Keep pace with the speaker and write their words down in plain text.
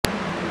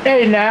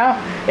Hey now,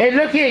 hey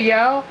look here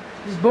y'all.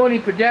 This is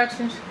Booney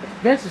Productions.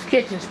 Vince's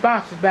Kitchen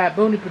sponsored by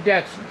Booney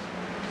Productions.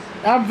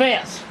 I'm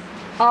Vince.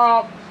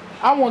 I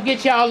want to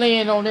get y'all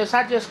in on this.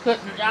 I just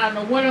couldn't, I don't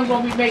know when I'm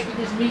going to be making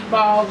this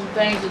meatballs and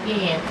things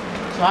again.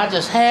 So I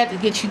just had to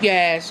get you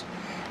guys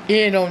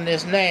in on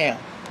this now.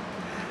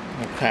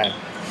 Okay,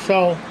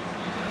 so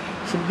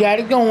we got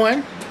it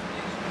going.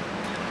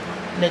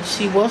 Let's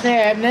see what's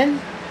happening.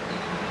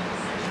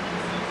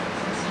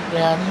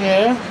 Down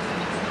here.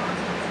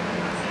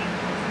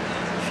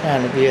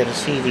 Trying to be able to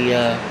see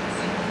the,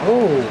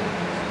 oh,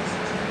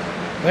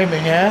 wait a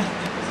minute here.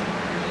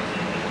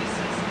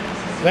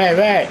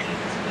 Right.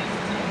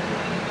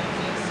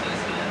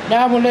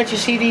 Now I'm gonna let you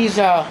see these,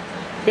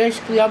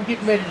 basically we're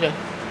getting ready to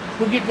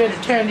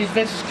turn these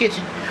Vince's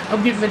Kitchen.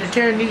 I'm getting ready to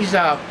turn these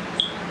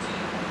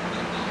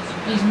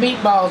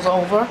meatballs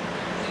over.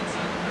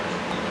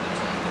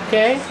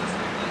 Okay?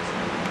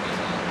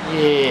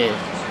 Yeah.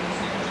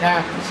 Now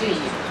I can see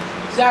you.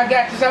 So I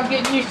got this, I'm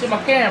getting used to my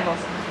camera.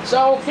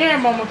 So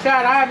camera, I'm gonna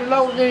try to, I haven't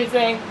loaded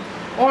anything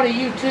on the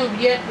YouTube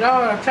yet, but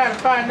I'm trying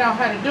to find out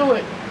how to do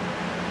it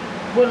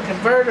with a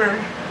converter,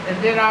 and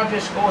then I'll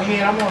just go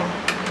ahead, I'm gonna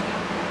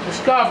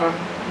discover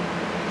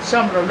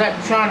some of the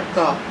electronic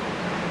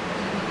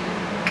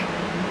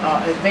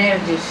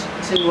advantages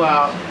to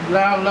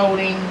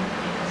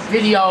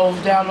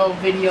download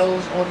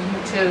videos on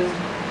YouTube,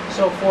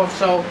 so forth.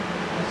 So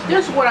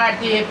this is what I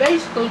did.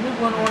 Basically, we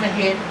went on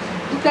ahead,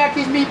 we got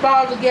these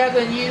meatballs together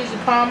and used the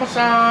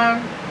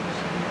Parmesan.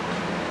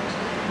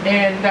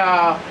 And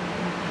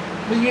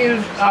we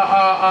use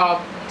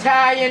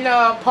Italian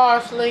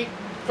parsley,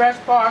 fresh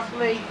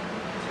parsley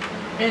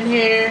in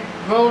here,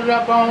 rolled it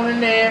up on in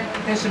there,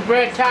 and some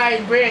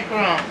Italian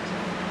breadcrumbs.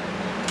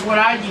 What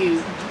I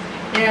use.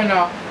 And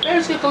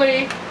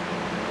basically,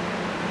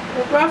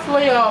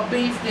 roughly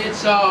beef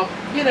that's,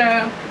 you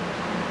know,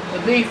 a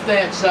beef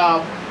that's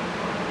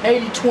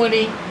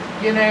 80-20,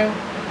 you know, a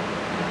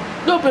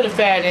little bit of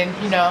fat in,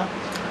 you know.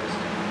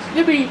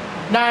 It'll be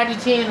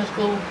 90-10 is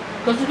cool.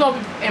 Because we're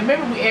going to be, and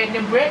remember we add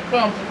them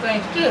breadcrumbs and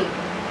things too.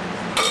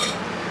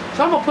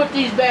 So I'm going to put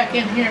these back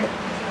in here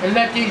and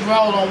let these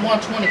roll on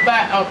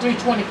 125 or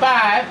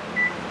 325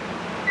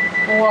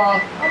 for,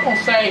 I'm going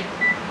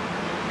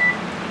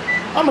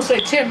to say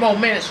 10 more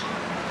minutes.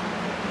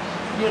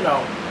 You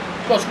know,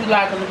 because we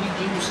like them to be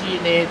juicy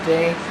and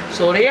everything.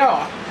 So they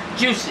are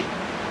juicy.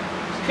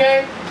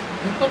 Okay?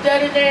 We put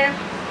that in there.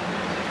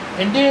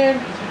 And then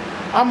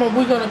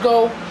we're going to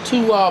go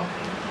to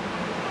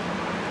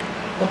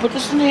we'll put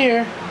this in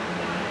here.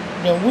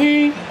 Then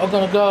we are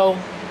gonna go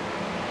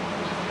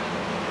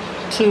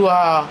to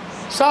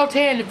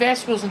sauteing the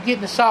vegetables and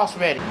getting the sauce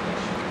ready.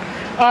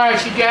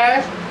 Alright, you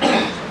guys,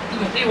 you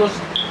can see what's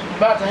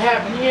about to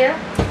happen here.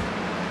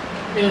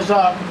 Is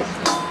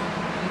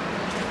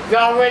we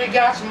already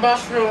got some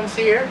mushrooms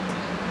here,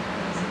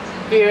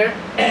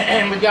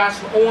 and we got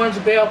some orange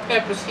bell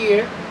peppers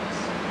here.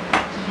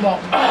 I'm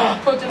gonna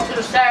put them to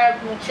the side.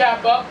 We're gonna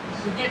chop up.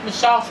 We're getting the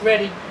sauce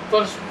ready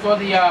for the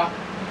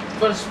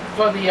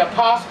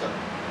pasta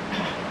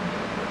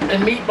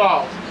and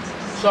meatballs.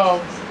 So,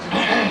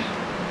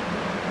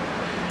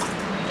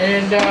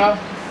 and I'm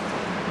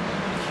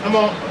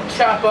gonna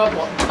chop up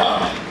a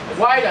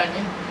white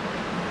onion.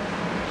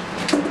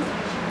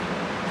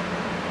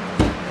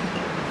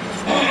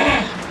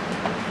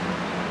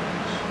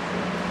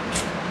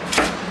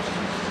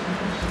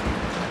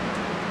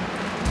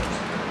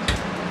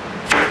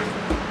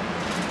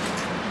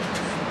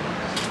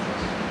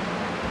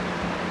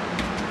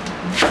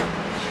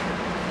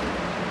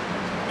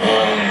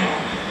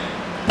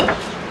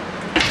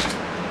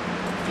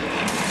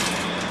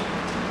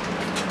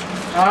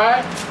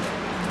 Alright,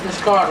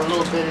 discard a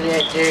little bit of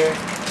that there.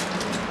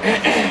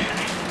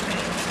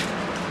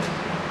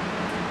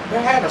 I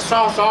had a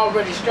sauce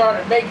already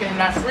started making,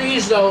 and I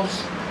freeze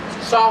those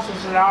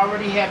sauces that I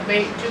already have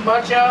made too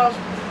much of.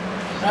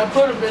 And I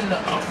put them in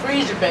the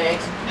freezer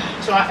bags,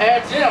 so I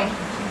add them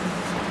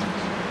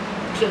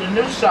to the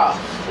new sauce.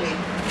 See,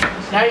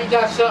 now you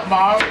got something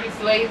already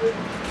flavored,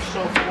 and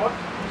so forth.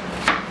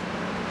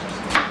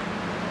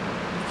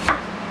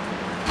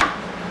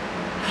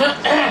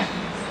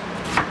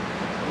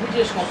 We're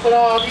just going to put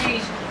all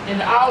these in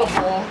the olive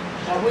oil.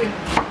 So we're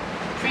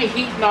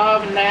preheating the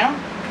oven now.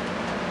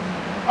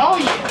 Oh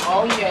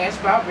yeah, it's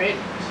about ready.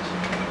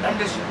 I'm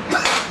just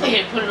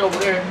put it over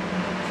there.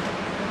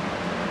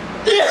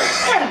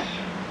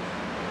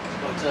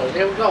 So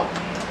there we go.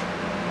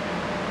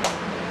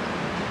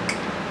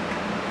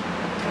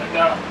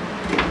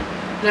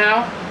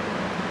 Now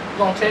we're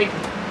going to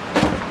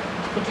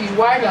put these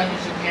white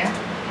onions in here.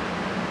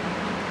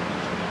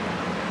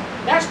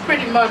 That's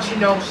pretty much, you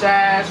know,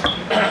 size.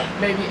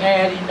 Maybe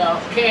adding a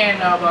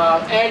can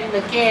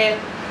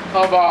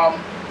of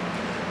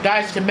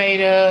diced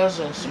tomatoes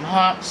and some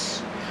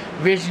humps,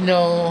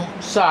 original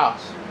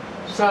sauce.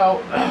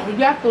 So we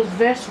got those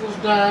vegetables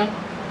done.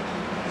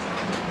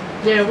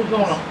 Then we're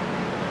gonna,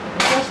 I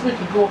guess we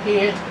can go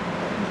ahead.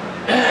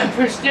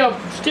 We're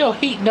still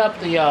heating up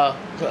the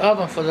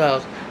oven for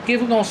those. We're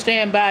gonna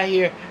stand by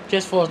here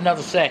just for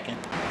another second.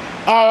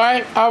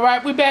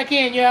 Alright, we back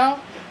in, y'all.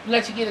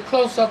 Let you get a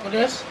close-up of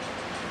this.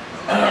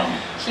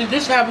 See,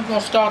 this is how we're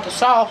gonna start the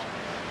sauce.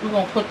 We're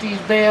gonna put these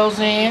bells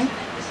in. And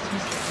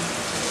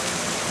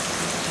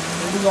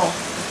we're gonna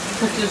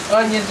put these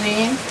onions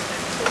in.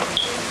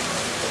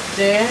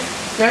 There.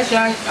 Fresh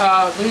onion,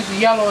 these are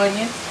yellow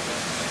onions.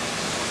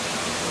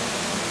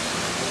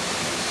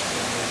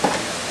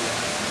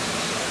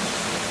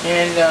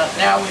 And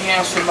now we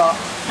have some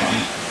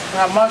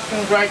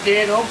mushrooms right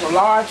there. Those are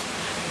large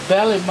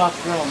belly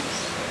mushrooms.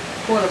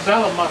 Put a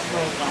belly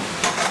mushrooms on.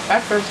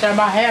 That's the first time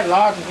I had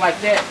large ones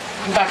like that.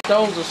 We got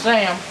those the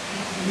same.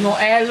 You're going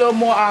to add a little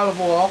more olive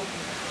oil.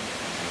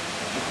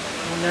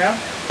 In there.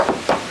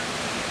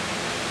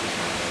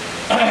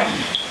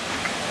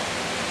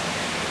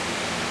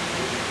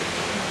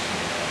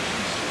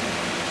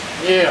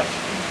 Yeah.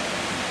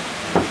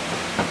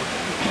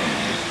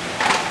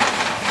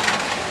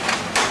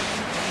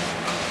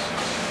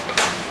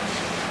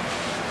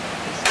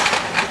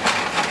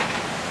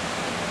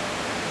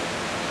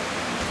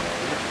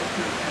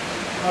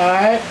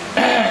 Alright,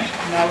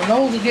 now when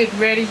those are getting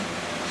ready,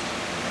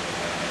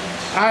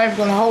 I'm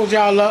going to hold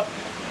y'all up.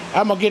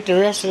 I'm going to get the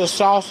rest of the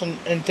sauce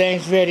and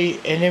things ready,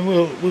 and then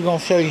we're going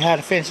to show you how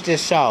to finish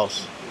this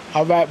sauce.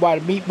 Alright, while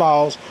the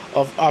meatballs,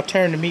 I'll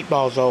turn the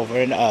meatballs over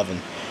in the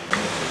oven.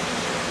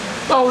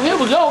 So here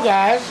we go,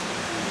 guys.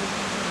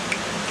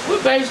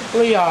 We're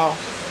basically,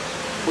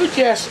 we're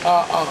just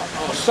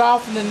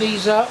softening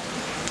these up.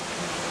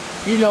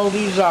 You know,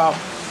 these are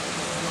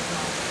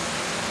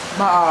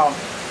my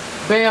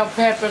bell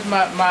peppers,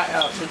 my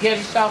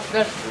spaghetti sauce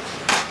vegetables.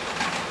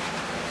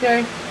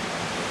 Okay.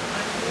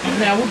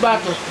 Now we're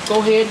about to go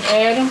ahead and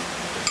add them.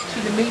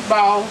 See, the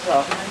meatballs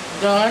are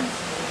done.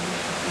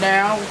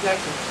 Now we got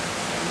the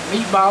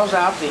meatballs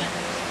out the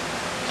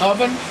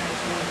oven,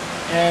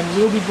 and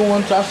we'll be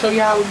going to. I'll show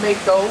you how we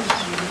make those.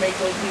 We make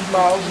those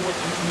meatballs with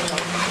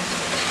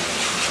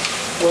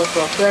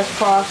fresh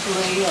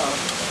parsley,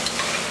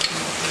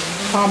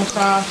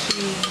 Parmesan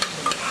cheese.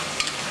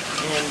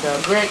 And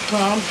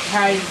breadcrumbs,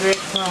 Italian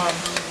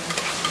breadcrumbs,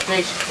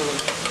 basically.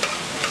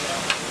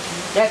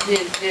 That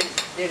did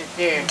it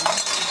there.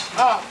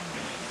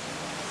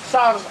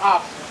 Salt is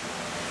optional.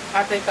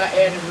 I think I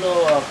added a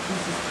little,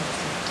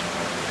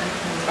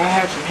 I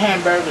have some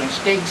hamburger and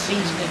steak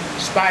seasoning,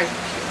 spices.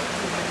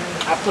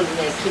 I put in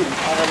there too,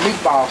 on the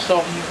meatball.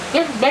 So,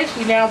 this is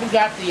basically now we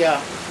got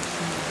the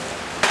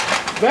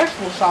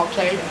vegetable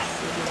sauteed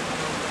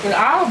in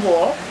olive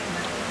oil.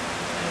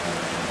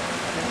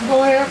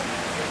 Go ahead.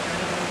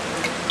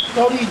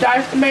 Throw these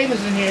diced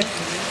tomatoes in here.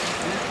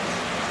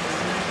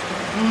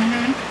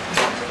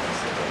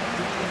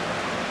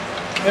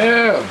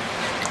 Yeah.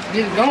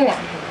 Get it going.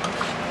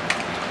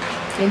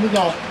 Then we're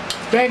going to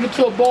bring it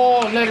to a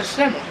boil and let it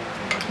simmer.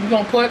 We're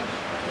going to put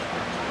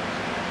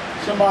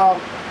some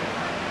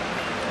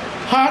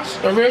Hunt's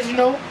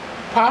original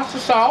pasta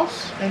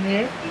sauce in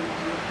here.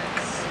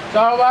 It's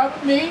alright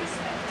with me.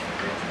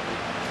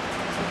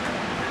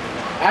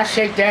 I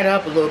shake that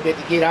up a little bit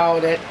to get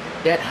all that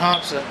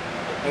Hunt's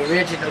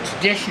original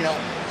traditional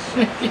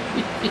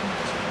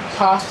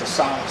pasta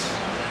sauce.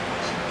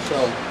 So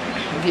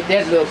we get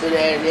that little bit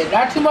added in.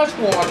 Not too much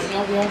water. You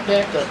don't want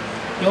that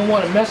you don't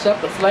want to mess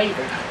up the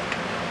flavor.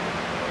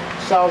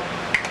 So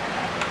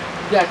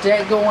we got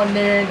that going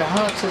there, and the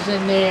Hunt's is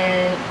in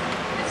there,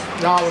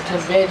 and all with the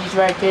veggies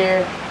right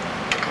there.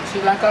 And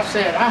see, like I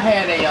said, I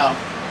had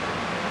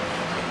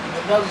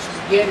another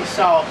spaghetti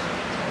sauce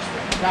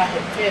that I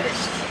had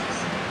finished.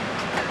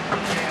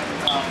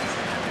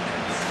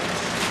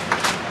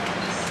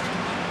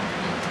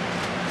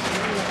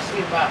 See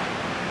about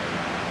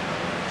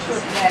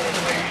putting that in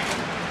there.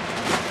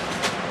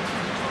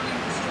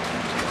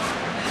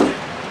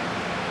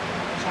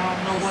 So I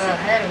don't know where I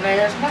had it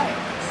last night.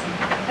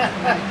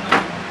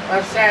 I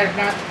decided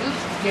not to do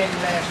spaghetti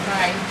last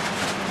night.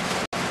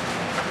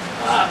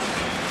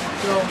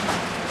 So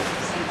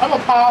I'm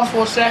gonna pause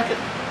for a second,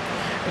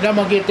 and I'm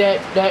gonna get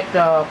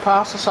that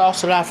pasta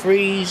sauce that I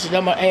freeze, and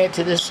I'm gonna add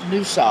to this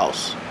new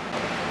sauce.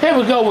 Here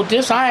we go with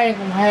this. I ain't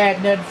gonna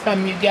have nothing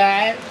from you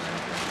guys,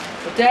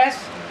 but that's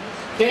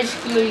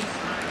basically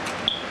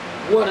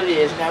what it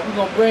is. Now we're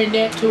gonna bring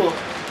that to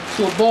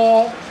a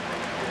boil.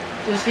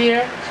 This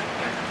here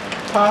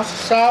pasta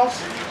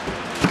sauce,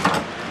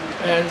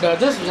 and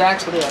this is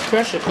actually a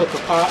pressure cooker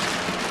pot.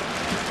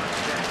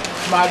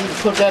 Might even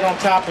put that on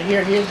top of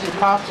here. Here's the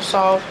pasta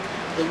sauce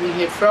that we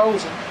had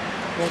frozen.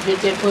 We're gonna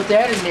get that, put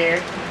that in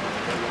there.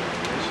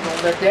 Just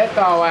gonna let that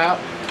thaw out,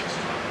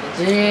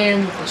 and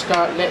then we can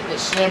start letting it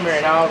simmer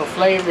and all the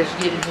flavors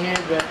get in here.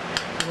 But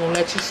I'm gonna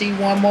let you see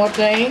one more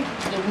thing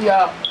that we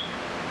are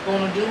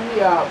gonna do.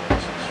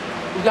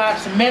 We got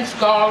some minced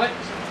garlic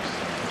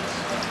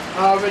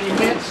already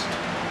minced.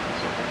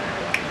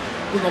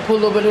 We're gonna put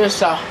a little bit of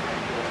this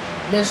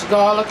minced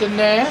garlic in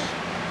there.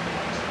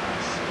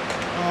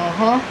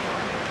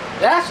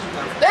 That's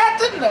enough.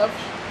 That's enough.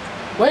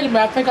 Wait a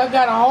minute, I think I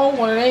got a whole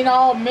one. It ain't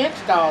all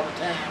minced all the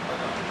time.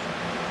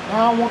 But, I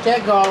don't want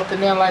that garlic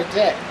in there like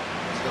that.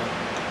 So,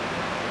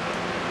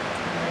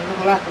 it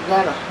looks like I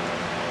got a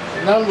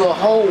Another little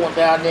hole one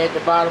down there at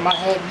the bottom. I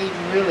hadn't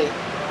even really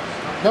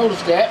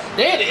noticed that.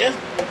 There it is.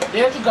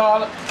 There's the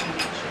garlic.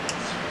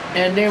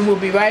 And then we'll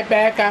be right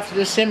back after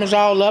this simmers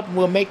all up, and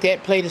we'll make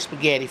that plate of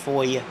spaghetti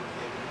for you.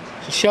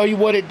 To show you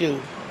what it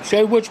do. Show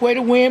you which way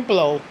the wind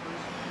blow.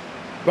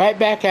 Right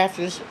back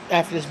after this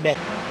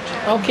method.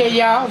 Okay,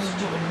 y'all. This is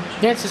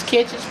Vince's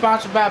Kitchen,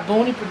 sponsored by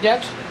Booney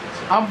Productions.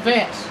 I'm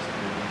Vince.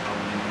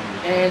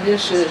 And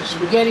this is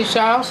spaghetti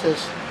sauce.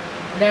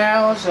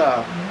 Now it's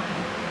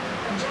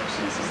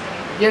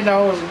you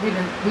know,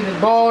 we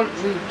brought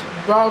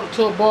it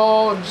to a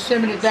boil and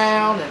simmered it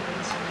down, and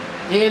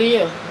there it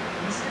is.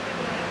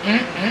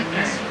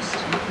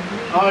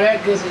 All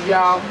that goodness,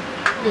 y'all.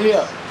 Look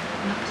here.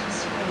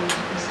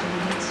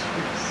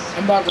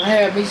 I'm about to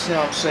have me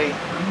some, see.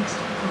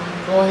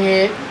 Go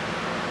ahead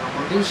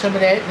and do some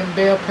of that, them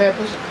bell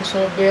peppers. Put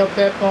some bell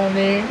pepper on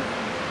there.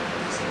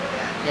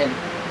 And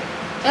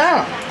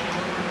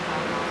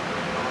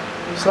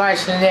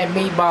slicing that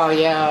meatball,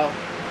 y'all.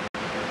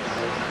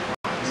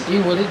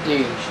 Do what it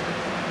do.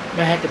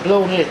 Might have to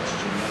blow this.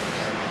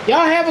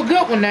 Y'all have a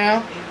good one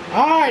now.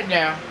 Alright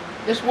now.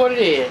 This is what it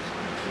is.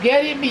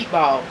 Spaghetti and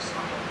meatballs.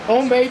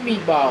 Homemade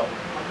meatballs.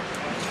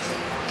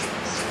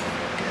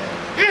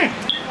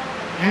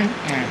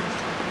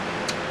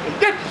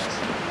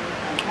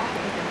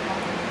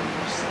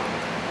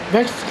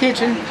 Vince's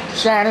Kitchen,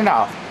 signing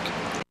off.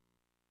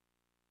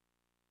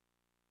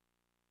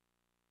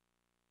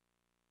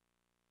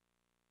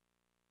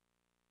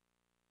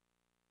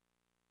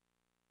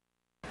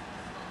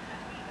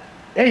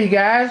 Hey you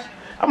guys,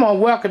 I'm gonna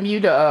welcome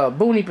you to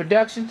Booney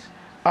Productions,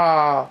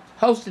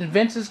 hosting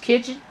Vince's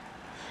Kitchen.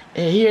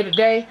 And here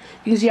today,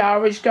 you can see I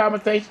already started my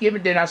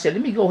Thanksgiving. Then I said,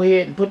 let me go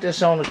ahead and put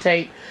this on the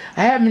tape.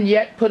 I haven't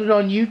yet put it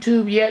on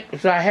YouTube yet,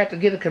 so I have to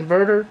get a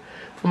converter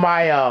for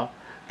my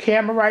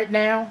camera right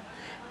now.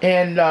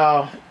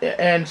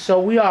 And so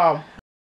we are